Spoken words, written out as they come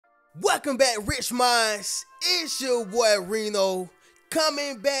Welcome back, Rich Minds. It's your boy Reno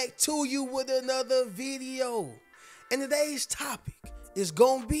coming back to you with another video. And today's topic is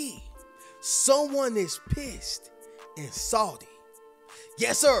gonna be someone is pissed and salty.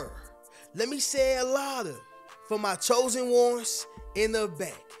 Yes, sir. Let me say it louder for my chosen ones in the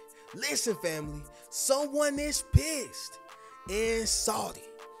back. Listen, family, someone is pissed and salty.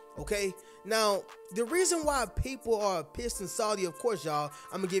 Okay? Now, the reason why people are pissed and salty, of course, y'all,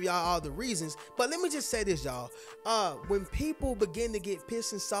 I'm gonna give y'all all the reasons, but let me just say this, y'all. When people begin to get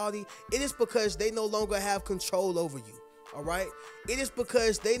pissed and salty, it is because they no longer have control over you. All right? It is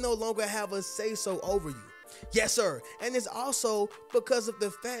because they no longer have a say-so over you. Yes, sir. And it's also because of the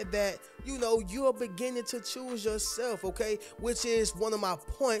fact that, you are beginning to choose yourself, okay? Which is one of my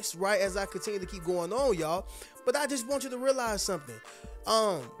points, right, as I continue to keep going on, y'all. But I just want you to realize something.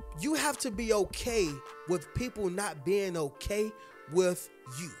 You have to be okay with people not being okay with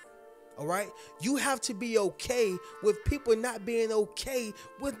you. All right? You have to be okay with people not being okay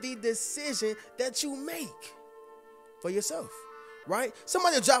with the decision that you make for yourself. Right?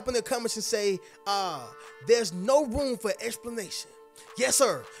 Somebody drop in the comments and say, there's no room for explanation. Yes,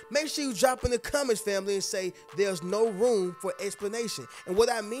 sir. Make sure you drop in the comments, family, and say there's no room for explanation. And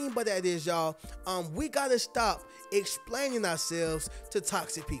what I mean by that is, y'all, we got to stop explaining ourselves to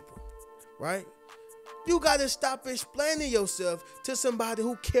toxic people, right? You got to stop explaining yourself to somebody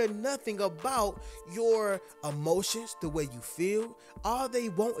who care nothing about your emotions, the way you feel. All they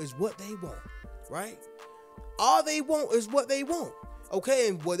want is what they want, right? All they want is what they want, okay?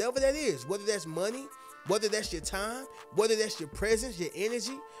 And whatever that is, whether that's money, whether that's your time, whether that's your presence, your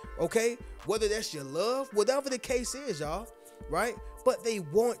energy, okay? Whether that's your love, whatever the case is, y'all, right? But they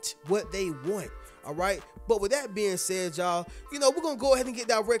want what they want, all right? But with that being said, y'all, we're going to go ahead and get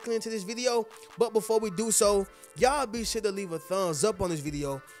directly into this video. But before we do so, y'all be sure to leave a thumbs up on this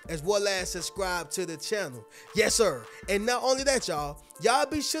video as well as subscribe to the channel. Yes, sir. And not only that, y'all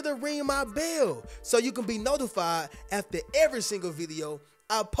be sure to ring my bell so you can be notified after every single video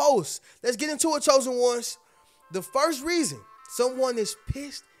I post. Let's get into it, chosen ones. The first reason someone is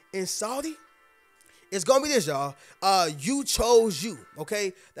pissed and salty, it's going to be this, y'all. You chose you,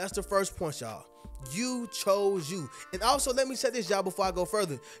 okay? That's the first point, y'all. You chose you. And also, let me say this, y'all, before I go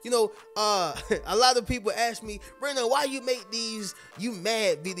further. A lot of people ask me, Reno, why you make these you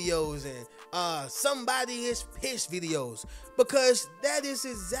mad videos and somebody is pissed videos? Because that is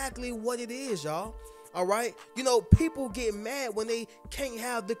exactly what it is, y'all. All right? People get mad when they can't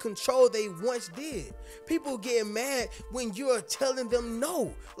have the control they once did. People get mad when you're telling them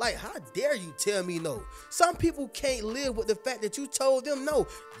no. Like, how dare you tell me no? Some people can't live with the fact that you told them no.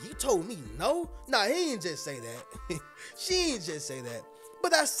 You told me no? Nah, he ain't just say that. She ain't just say that.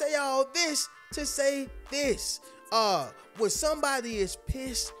 But I say all this to say this. When somebody is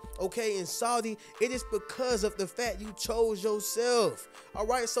pissed, okay, and salty, it is because of the fact you chose yourself. All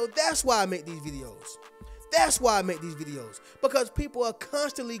right, so that's why I make these videos. That's why I make these videos, because people are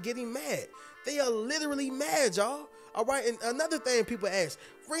constantly getting mad. They are literally mad, y'all. All right, and another thing people ask,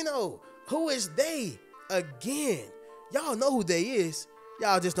 Reno, who is they? Again, y'all know who they is.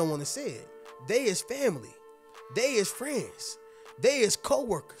 Y'all just don't want to say it. They is family. They is friends. They is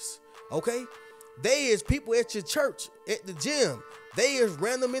co-workers, okay? They is people at your church, at the gym. They is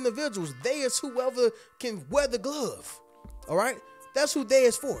random individuals. They is whoever can wear the glove. All right? That's who they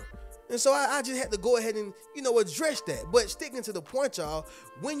is for. And so I just had to go ahead and, address that. But sticking to the point, y'all,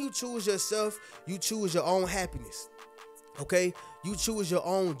 when you choose yourself, you choose your own happiness. Okay? You choose your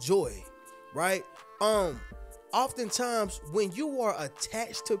own joy. Right? Oftentimes, when you are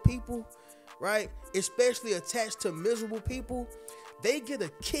attached to people, right, especially attached to miserable people, they get a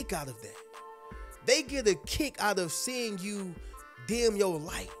kick out of that. They get a kick out of seeing you dim your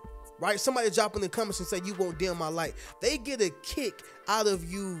light, right? Somebody drop in the comments and say, you won't dim my light. They get a kick out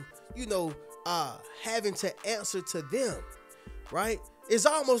of you, having to answer to them, right? It's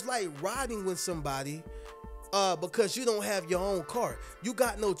almost like riding with somebody because you don't have your own car. You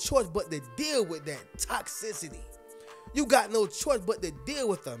got no choice but to deal with that toxicity. You got no choice but to deal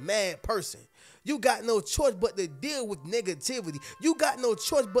with a mad person. You got no choice but to deal with negativity. You got no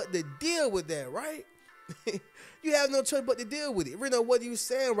choice but to deal with that, right? You have no choice but to deal with it. Reno, what are you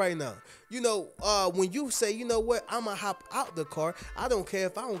saying right now? When you say, you know what, I'm going to hop out the car. I don't care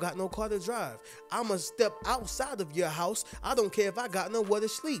if I don't got no car to drive. I'm going to step outside of your house. I don't care if I got nowhere to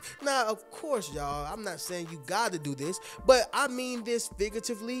sleep. Now, of course, y'all, I'm not saying you got to do this, but I mean this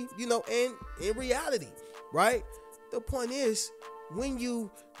figuratively, and in reality, right? The point is, when you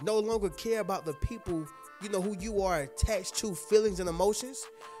no longer care about the people, who you are attached to, feelings and emotions,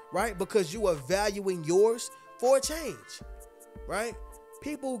 right? Because you are valuing yours for a change, right?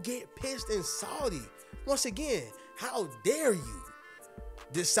 People get pissed and salty. Once again, how dare you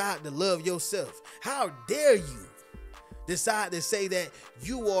decide to love yourself? How dare you decide to say that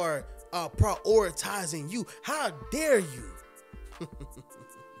you are prioritizing you? How dare you?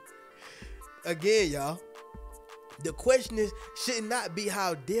 Again, y'all, the question should not be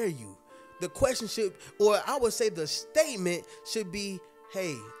how dare you. The question should, or I would say the statement should be,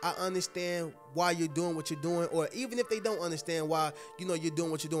 hey, I understand why you're doing what you're doing. Or even if they don't understand why, you're doing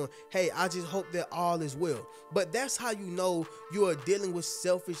what you're doing, hey, I just hope that all is well. But that's how you know you are dealing with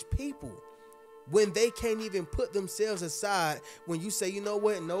selfish people. When they can't even put themselves aside, when you say, you know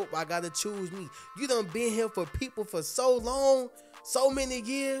what, nope, I gotta choose me. You done been here for people for so long, so many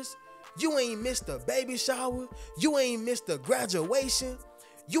years. You ain't missed a baby shower. You ain't missed a graduation.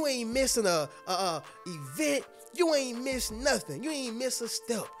 You ain't missing a event. You ain't missed nothing. You ain't missed a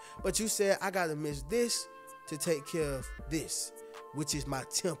step. But you said, I gotta miss this to take care of this, which is my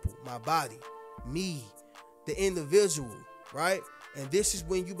temple, my body, me, the individual, right? And this is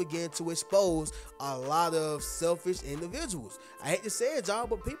when you begin to expose a lot of selfish individuals. I hate to say it, y'all,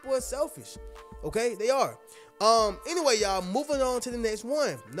 but people are selfish. Okay, they are. Anyway, y'all, moving on to the next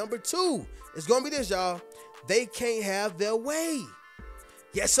one. Number 2, it's gonna be this, y'all. They can't have their way.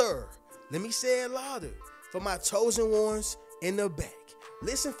 Yes, sir. Let me say it louder for my chosen ones in the back.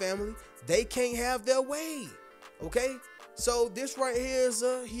 Listen, family, they can't have their way. Okay, so this right here is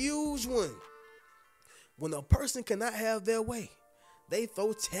a huge one. When a person cannot have their way, they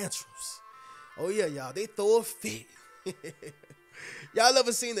throw tantrums. Oh yeah, y'all, they throw a fit. Y'all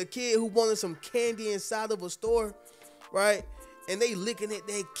ever seen a kid who wanted some candy inside of a store, right? And they looking at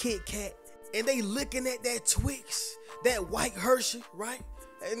that Kit Kat, and they looking at that Twix, that white Hershey, right?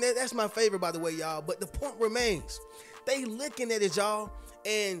 And that's my favorite, by the way, y'all. But the point remains, they looking at it, y'all,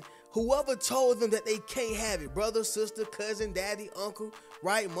 and whoever told them that they can't have it, brother, sister, cousin, daddy, uncle,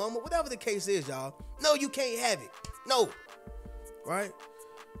 right, mama, whatever the case is, y'all, no, you can't have it. No, right?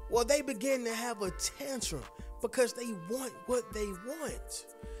 Well, they begin to have a tantrum because they want what they want.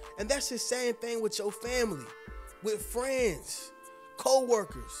 And that's the same thing with your family, with friends,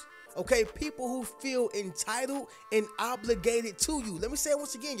 co-workers, okay? People who feel entitled and obligated to you. Let me say it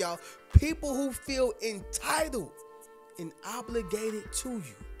once again, y'all. People who feel entitled and obligated to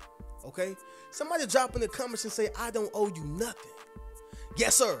you, okay? Somebody drop in the comments and say, I don't owe you nothing.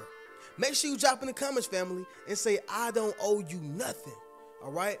 Yes, sir. Make sure you drop in the comments, family, and say, I don't owe you nothing,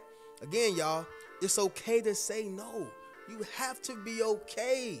 all right? Again, y'all, it's okay to say no. You have to be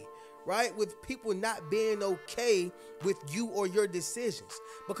okay, right, with people not being okay with you or your decisions.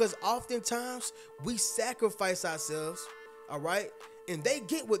 Because oftentimes we sacrifice ourselves, all right, and they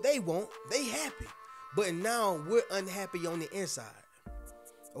get what they want. They happy. But now we're unhappy on the inside,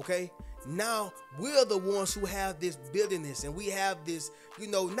 okay? Now we're the ones who have this bitterness, and we have this,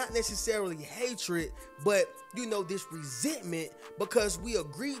 not necessarily hatred, but, this resentment because we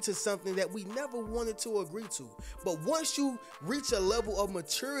agreed to something that we never wanted to agree to. But once you reach a level of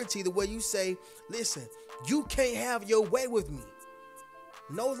maturity to where you say, listen, you can't have your way with me.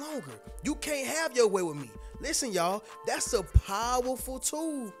 No longer. You can't have your way with me. Listen, y'all, that's a powerful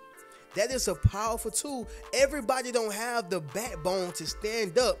tool. That is a powerful tool. Everybody don't have the backbone to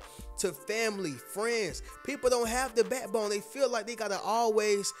stand up to family, friends. People don't have the backbone. They feel like they gotta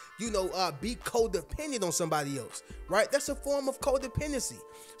always, be codependent on somebody else, right? That's a form of codependency.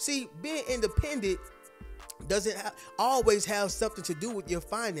 See, being independent doesn't always have something to do with your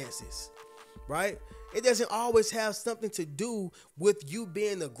finances, right? It doesn't always have something to do with you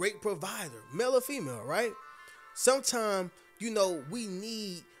being a great provider, male or female, right? Sometimes, we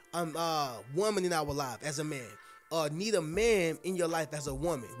need woman in our life as a man, need a man in your life as a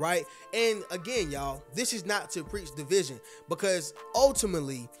woman, right? And again, y'all, this is not to preach division, because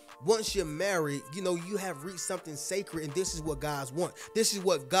ultimately, once you're married, you have reached something sacred, and this is what God wants. This is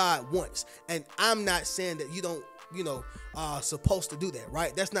what God wants. And I'm not saying that you don't, supposed to do that,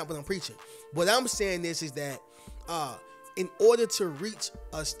 right? That's not what I'm preaching. What I'm saying is that in order to reach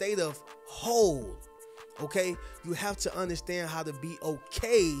a state of whole, okay, you have to understand how to be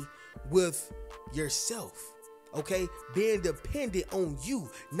okay with yourself, okay? Being dependent on you,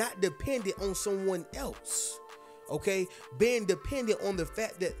 not dependent on someone else, okay? Being dependent on the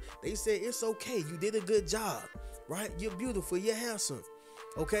fact that they say it's okay, you did a good job, right? You're beautiful, you're handsome,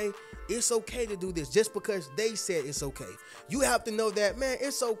 okay? It's okay to do this just because they said it's okay. You have to know that, man,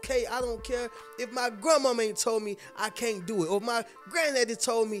 it's okay. I don't care if my grandmama ain't told me I can't do it, or my granddaddy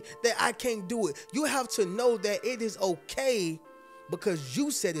told me that I can't do it. You have to know that it is okay because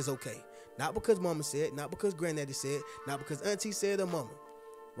you said it's okay. Not because mama said, not because granddaddy said, not because auntie said or mama,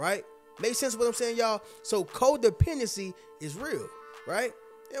 right? Make sense what I'm saying, y'all? So codependency is real. right?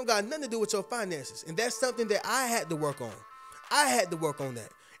 It don't got nothing to do with your finances. And that's something that I had to work on. I had to work on that.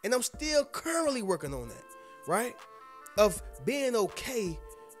 And I'm still currently working on that, right? Of being okay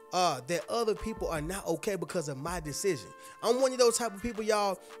that other people are not okay because of my decision. I'm one of those type of people,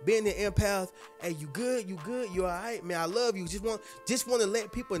 y'all, being an empath. Hey, you good? You all right? Man, I love you. Just want to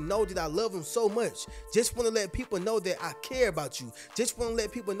let people know that I love them so much. Just want to let people know that I care about you. Just want to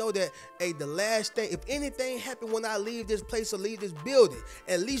let people know that, hey, the last thing, if anything happened when I leave this place or leave this building,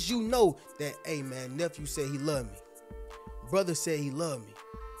 at least you know that, hey, man, nephew said he loved me. Brother said he loved me,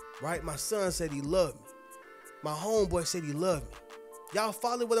 right? My son said he loved me. My homeboy said he loved me. Y'all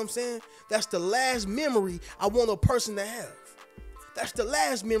follow what I'm saying? That's the last memory I want a person to have. That's the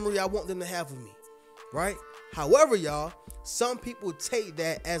last memory I want them to have of me, right? However, y'all, some people take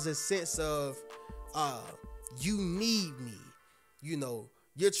that as a sense of, you need me. You know,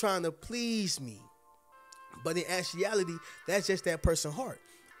 you're trying to please me. But in actuality, that's just that person's heart.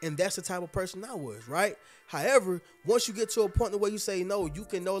 And that's the type of person I was, right? However, once you get to a point where you say, no, you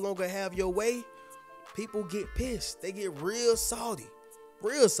can no longer have your way, people get pissed. They get real salty.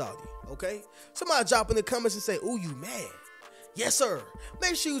 Real salty, okay? Somebody drop in the comments and say, ooh, you mad. Yes, sir.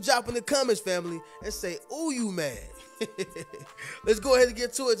 Make sure you drop in the comments, family, and say, ooh, you mad. Let's go ahead and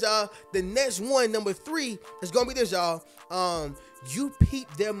get to it, y'all. The next one, number 3, is going to be this, y'all. You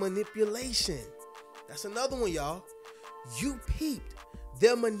peeped their manipulation. That's another one, y'all. You peeped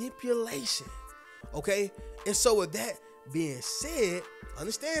their manipulation, okay? And so with that being said,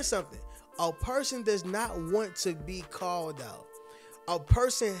 understand something. A person does not want to be called out. A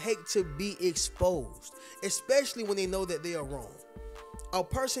person hates to be exposed, especially when they know that they are wrong. A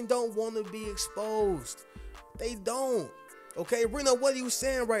person don't want to be exposed. They don't. Okay, Reno, what are you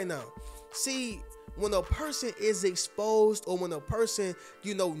saying right now? See, when a person is exposed, or when a person,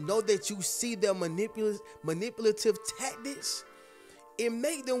 know that you see their manipulative tactics, it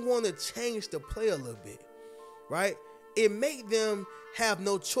make them want to change the play a little bit, right? It make them have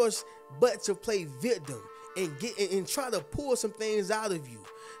no choice but to play victim and try to pull some things out of you.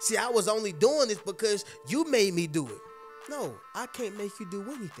 See, I was only doing this because you made me do it. No, I can't make you do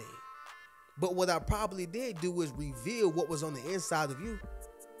anything. But what I probably did do was reveal what was on the inside of you.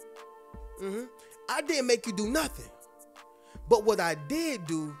 I didn't make you do nothing. But what I did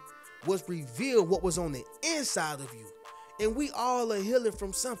do was reveal what was on the inside of you. And we all are healing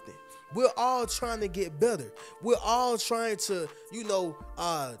from something. We're all trying to get better. We're all trying to,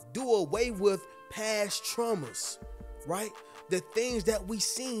 do away with past traumas, right? The things that we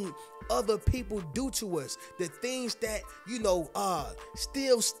seen other people do to us, the things that,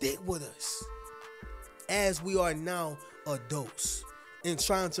 still stick with us as we are now adults and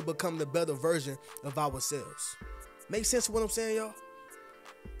trying to become the better version of ourselves. Make sense of what I'm saying, y'all?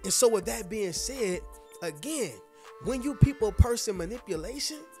 And so with that being said, again, when you people person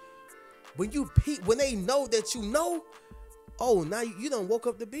manipulation, when they know that you know, oh, now you done woke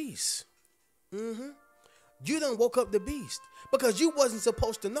up the beast. You done woke up the beast because you wasn't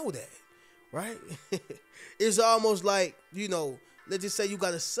supposed to know that, right? It's almost like, let's just say you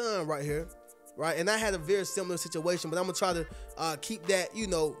got a son right here, right? And I had a very similar situation, but I'm gonna try to keep that,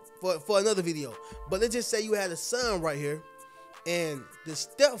 for another video. But let's just say you had a son right here, and the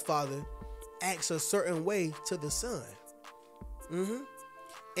stepfather acts a certain way to the son.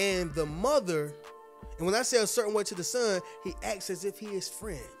 And the mother, and when I say a certain way to the son, he acts as if he is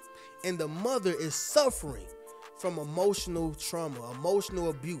friend. And the mother is suffering from emotional trauma,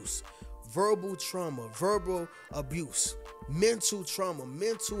 emotional abuse, verbal trauma, verbal abuse, mental trauma,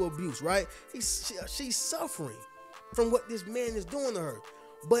 mental abuse, right? She's suffering from what this man is doing to her.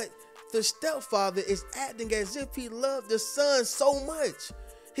 But the stepfather is acting as if he loved the son so much.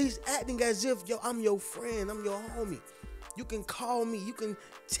 He's acting as if, I'm your friend, I'm your homie. You can call me, you can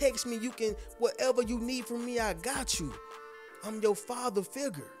text me, you can, whatever you need from me, I got you. I'm your father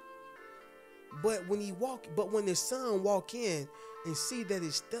figure. But when the son walk in and see that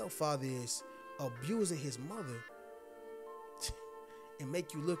his stepfather is abusing his mother, it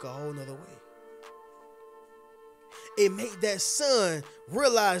make you look a whole nother way. It make that son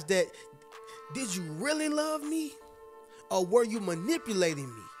realize that, did you really love me? Or were you manipulating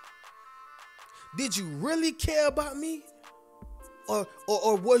me? Did you really care about me?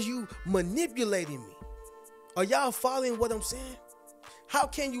 Or were you manipulating me? Are y'all following what I'm saying? How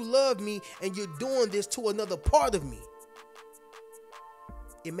can you love me and you're doing this to another part of me?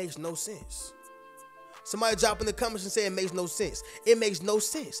 It makes no sense. Somebody drop in the comments and say it makes no sense. It makes no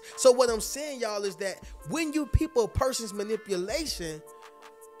sense. So what I'm saying, y'all, is that when you people a person's manipulation,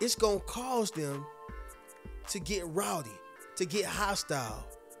 it's going to cause them to get rowdy, to get hostile,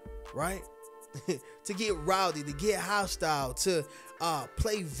 right? to get rowdy, to get hostile, to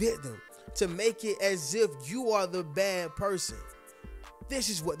play victim, to make it as if you are the bad person. This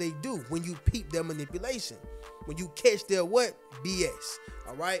is what they do when you peep their manipulation, when you catch their what? BS.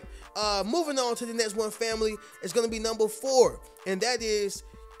 All right. Moving on to the next one, family. It's going to be number 4. And that is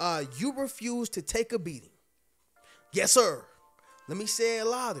you refuse to take a beating. Yes, sir. Let me say it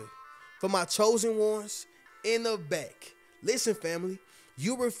louder for my chosen ones in the back. Listen, family.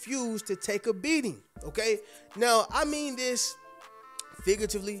 You refuse to take a beating. Okay. Now, I mean this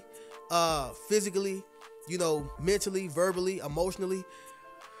figuratively, physically, mentally, verbally, emotionally,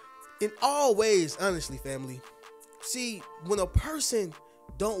 in all ways, honestly, family. See, when a person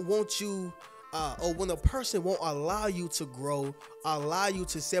don't want you, or when a person won't allow you to grow, allow you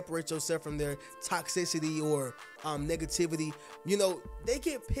to separate yourself from their toxicity or negativity, they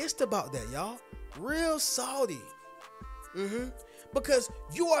get pissed about that, y'all. Real salty. Because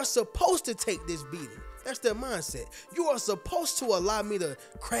you are supposed to take this beating. That's their mindset. You are supposed to allow me to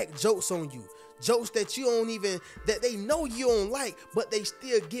crack jokes on you. Jokes that that they know you don't like, but they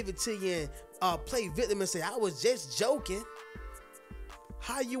still give it to you and play victim and say, I was just joking.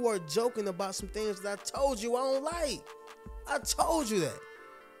 How you are joking about some things that I told you I don't like? I told you that.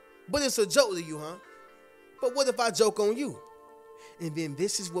 But it's a joke to you, huh? But what if I joke on you? And then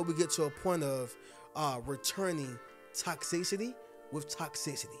this is where we get to a point of returning toxicity with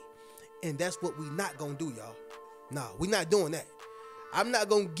toxicity. And that's what we not gonna do, y'all. Nah, we not doing that. I'm not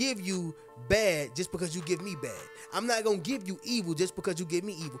gonna give you bad just because you give me bad. I'm not gonna give you evil just because you give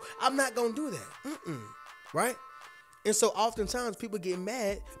me evil. I'm not gonna do that. Right? And so oftentimes people get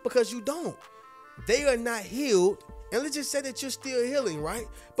mad because you don't. They are not healed. And let's just say that you're still healing, right?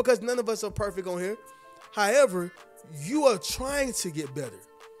 Because none of us are perfect on here. However, you are trying to get better.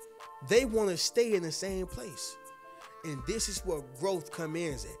 They want to stay in the same place. And this is where growth comes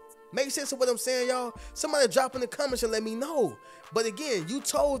in at. Make sense of what I'm saying, y'all? Somebody drop in the comments and let me know. But again, you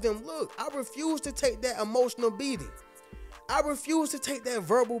told them, look, I refuse to take that emotional beating. I refuse to take that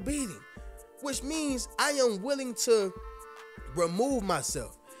verbal beating, which means I am willing to remove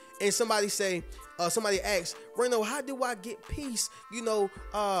myself. And somebody asks, Reno, how do I get peace, with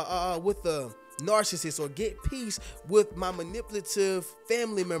the narcissist, or get peace with my manipulative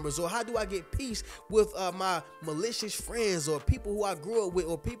family members, or how do I get peace with my malicious friends, or people who I grew up with,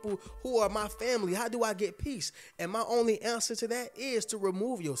 or people who are my family? How do I get peace? And my only answer to that is to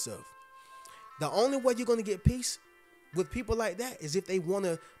remove yourself. The only way you're going to get peace with people like that is if they want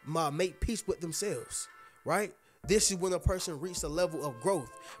to make peace with themselves, right? This is when a person reaches a level of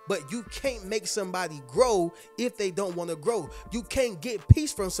growth. But you can't make somebody grow if they don't want to grow. You can't get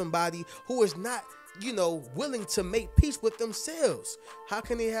peace from somebody who is not, willing to make peace with themselves. How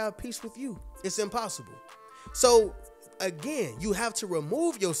can they have peace with you? It's impossible. So again, you have to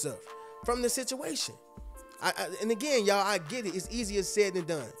remove yourself from the situation. And again, y'all, I get it. It's easier said than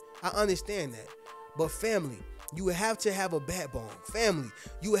done. I understand that. But family, you have to have a backbone. Family,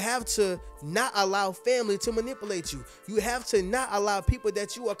 you have to not allow family to manipulate you. You have to not allow people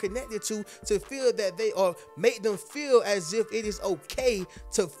that you are connected to feel that they are, make them feel as if it is okay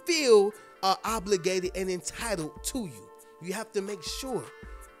to feel obligated and entitled to you. You have to make sure,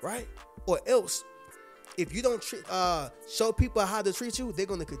 right? Or else, if you don't show people how to treat you, they're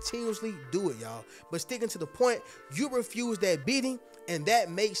going to continuously do it, y'all. But sticking to the point, you refuse that beating, and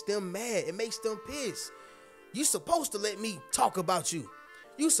that makes them mad. It makes them pissed. You're supposed to let me talk about you.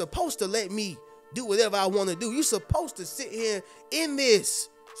 You're supposed to let me do whatever I want to do. You're supposed to sit here in this.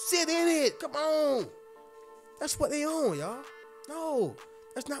 Sit in it. Come on. That's what they on, y'all. No,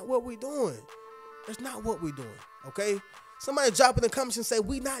 that's not what we're doing. That's not what we're doing, okay? Somebody drop in the comments and say,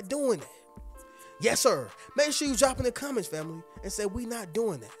 we not doing that. Yes, sir. Make sure you drop in the comments, family, and say we not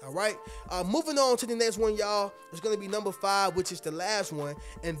doing that, all right? Moving on to the next one, y'all. It's going to be number 5, which is the last one,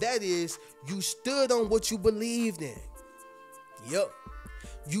 and that is you stood on what you believed in. Yep.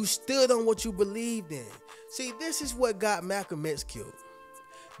 You stood on what you believed in. See, this is what got Malcolm X killed.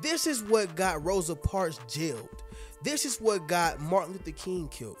 This is what got Rosa Parks jailed. This is what got Martin Luther King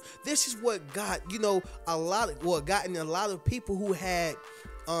killed. This is what got, gotten a lot of people who had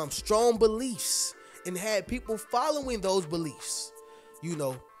strong beliefs and had people following those beliefs,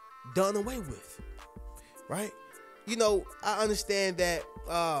 done away with, right? I understand that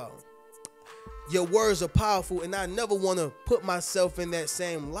your words are powerful, and I never want to put myself in that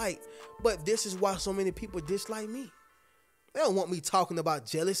same light, but this is why so many people dislike me. They don't want me talking about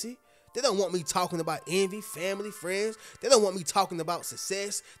jealousy. They don't want me talking about envy, family, friends. They don't want me talking about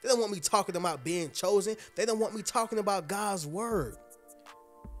success. They don't want me talking about being chosen. They don't want me talking about God's word.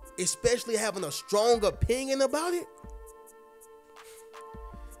 Especially having a strong opinion about it.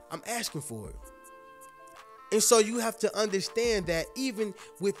 I'm asking for it. And so you have to understand that even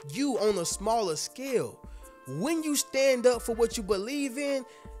with you on a smaller scale, when you stand up for what you believe in,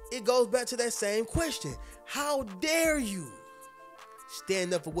 it goes back to that same question. How dare you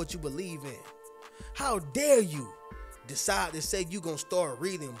stand up for what you believe in? How dare you decide to say you're going to start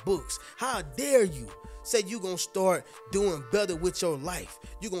reading books? How dare you say you're going to start doing better with your life?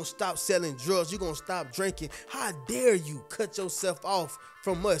 You're going to stop selling drugs. You're going to stop drinking. How dare you cut yourself off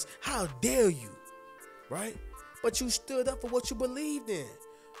from us? How dare you? Right? But you stood up for what you believed in.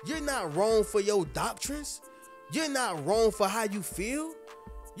 You're not wrong for your doctrines. You're not wrong for how you feel.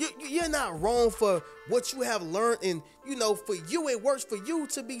 You're not wrong for what you have learned. And, you know, for you, it works for you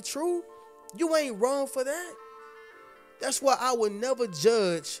to be true. You ain't wrong for that. That's why I would never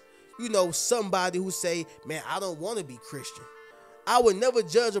judge, you know, somebody who say, man, I don't want to be Christian. I would never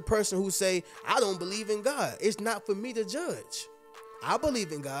judge a person who say, I don't believe in God. It's not for me to judge. I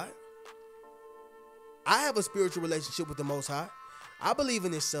believe in God. I have a spiritual relationship with the Most High. I believe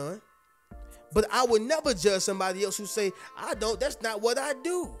in His Son. But I would never judge somebody else who say, I don't. That's not what I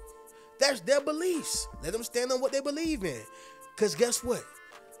do. That's their beliefs. Let them stand on what they believe in. Because guess what?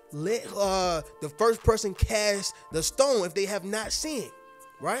 Let the first person cast the stone if they have not sinned.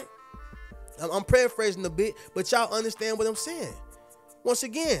 Right? I'm paraphrasing a bit, but y'all understand what I'm saying. Once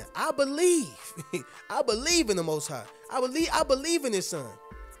again, I believe. I believe in the Most High. I believe in His Son.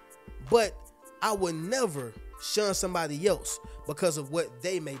 But I would never shun somebody else because of what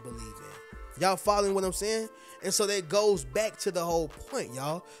they may believe in. Y'all following what I'm saying? And so that goes back to the whole point,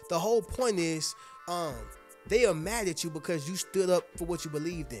 y'all. The whole point is they are mad at you because you stood up for what you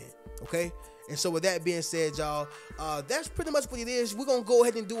believed in, okay? And so with that being said, y'all, that's pretty much what it is. We're going to go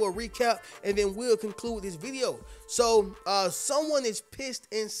ahead and do a recap, and then we'll conclude this video. So someone is pissed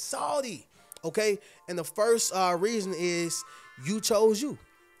and salty, okay? And the first reason is you chose you,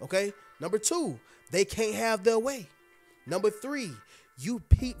 okay? Number 2, they can't have their way. Number 3, you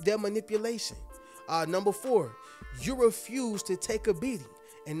peeped their manipulation. Number 4, you refused to take a beating.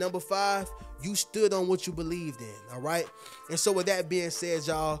 And number 5, you stood on what you believed in, all right? And so with that being said,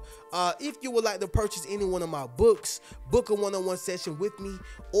 y'all, if you would like to purchase any one of my books, book a one-on-one session with me,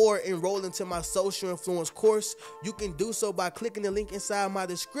 or enroll into my social influence course, you can do so by clicking the link inside my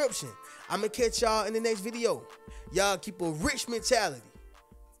description. I'm going to catch y'all in the next video. Y'all keep a rich mentality.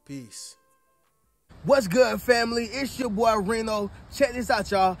 Peace. What's good, family? It's your boy Reno. Check this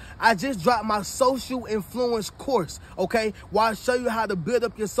out, y'all. I just dropped my social influence course, okay? Where I show you how to build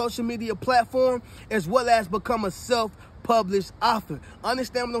up your social media platform as well as become a self-published author.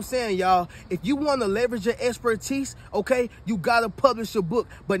 Understand what I'm saying, y'all? If you want to leverage your expertise, okay, you got to publish your book.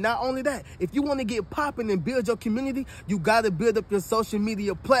 But not only that, if you want to get popping and build your community, you got to build up your social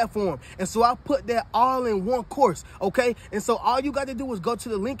media platform. And so I put that all in one course, okay? And so all you got to do is go to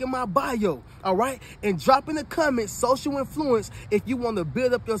the link in my bio, all right? And drop in the comments social influence if you want to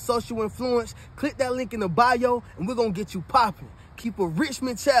build up your social influence. Click that link in the bio and we're going to get you popping. Keep a rich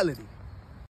mentality.